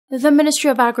The Ministry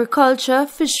of Agriculture,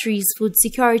 Fisheries, Food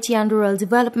Security and Rural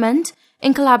Development,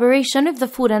 in collaboration with the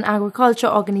Food and Agriculture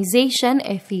Organization,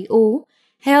 FAO,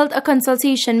 held a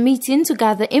consultation meeting to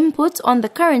gather input on the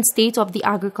current state of the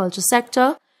agriculture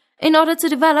sector in order to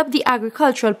develop the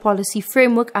agricultural policy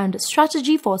framework and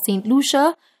strategy for St.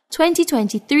 Lucia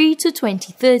 2023 to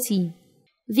 2030.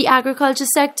 The agriculture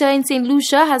sector in St.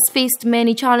 Lucia has faced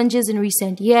many challenges in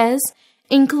recent years,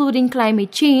 including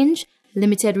climate change,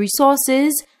 limited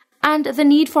resources, and the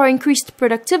need for increased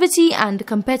productivity and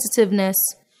competitiveness.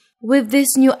 With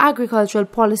this new agricultural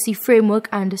policy framework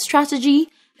and strategy,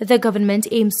 the government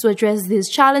aims to address these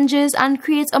challenges and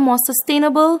create a more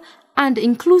sustainable and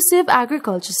inclusive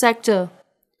agriculture sector.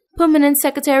 Permanent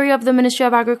Secretary of the Ministry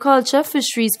of Agriculture,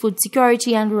 Fisheries, Food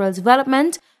Security and Rural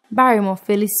Development, Barrymore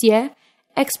Lucia,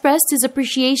 expressed his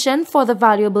appreciation for the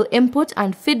valuable input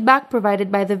and feedback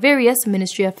provided by the various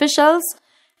ministry officials,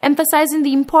 emphasizing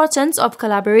the importance of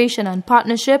collaboration and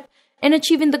partnership in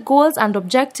achieving the goals and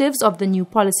objectives of the new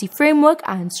policy framework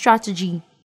and strategy.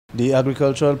 The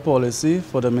agricultural policy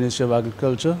for the Ministry of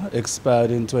Agriculture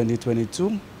expired in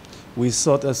 2022. We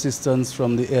sought assistance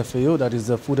from the FAO, that is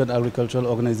the Food and Agricultural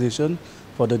Organization,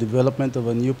 for the development of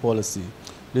a new policy.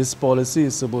 This policy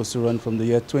is supposed to run from the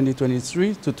year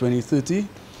 2023 to 2030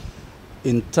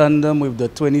 in tandem with the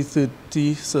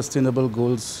 2030 Sustainable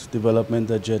Goals Development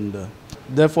Agenda.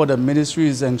 Therefore, the ministry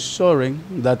is ensuring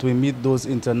that we meet those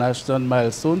international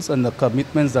milestones and the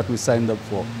commitments that we signed up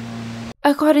for.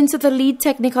 According to the lead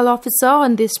technical officer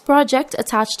on this project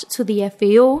attached to the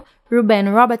FAO, Ruben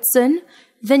Robertson,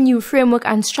 the new framework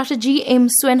and strategy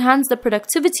aims to enhance the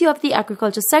productivity of the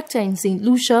agriculture sector in St.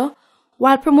 Lucia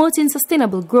while promoting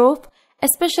sustainable growth,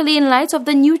 especially in light of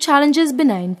the new challenges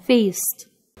Benin faced.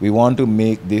 We want to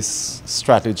make this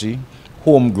strategy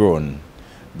homegrown,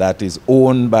 that is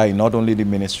owned by not only the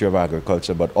Ministry of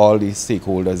Agriculture but all the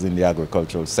stakeholders in the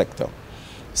agricultural sector,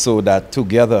 so that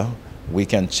together we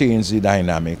can change the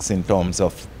dynamics in terms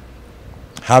of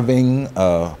having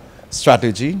a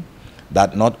strategy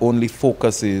that not only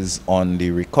focuses on the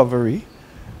recovery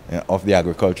of the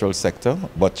agricultural sector,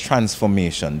 but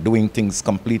transformation, doing things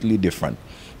completely different,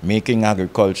 making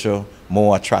agriculture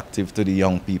more attractive to the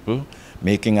young people,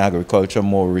 making agriculture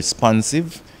more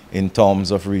responsive in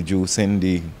terms of reducing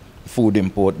the food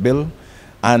import bill,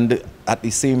 and at the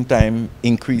same time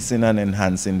increasing and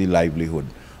enhancing the livelihood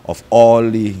of all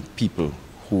the people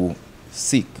who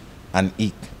seek and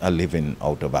eke a living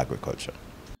out of agriculture.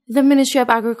 The Ministry of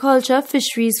Agriculture,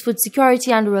 Fisheries, Food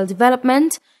Security and Rural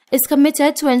Development is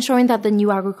committed to ensuring that the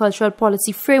new agricultural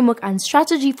policy framework and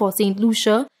strategy for St.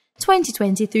 Lucia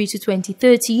 2023 to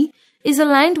 2030 is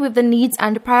aligned with the needs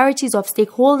and priorities of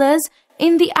stakeholders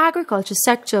in the agriculture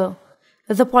sector.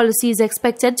 The policy is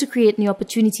expected to create new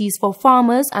opportunities for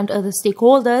farmers and other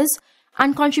stakeholders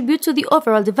and contribute to the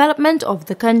overall development of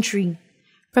the country.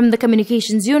 From the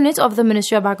Communications Unit of the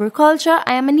Ministry of Agriculture,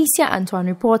 I am Lucia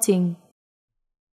reporting.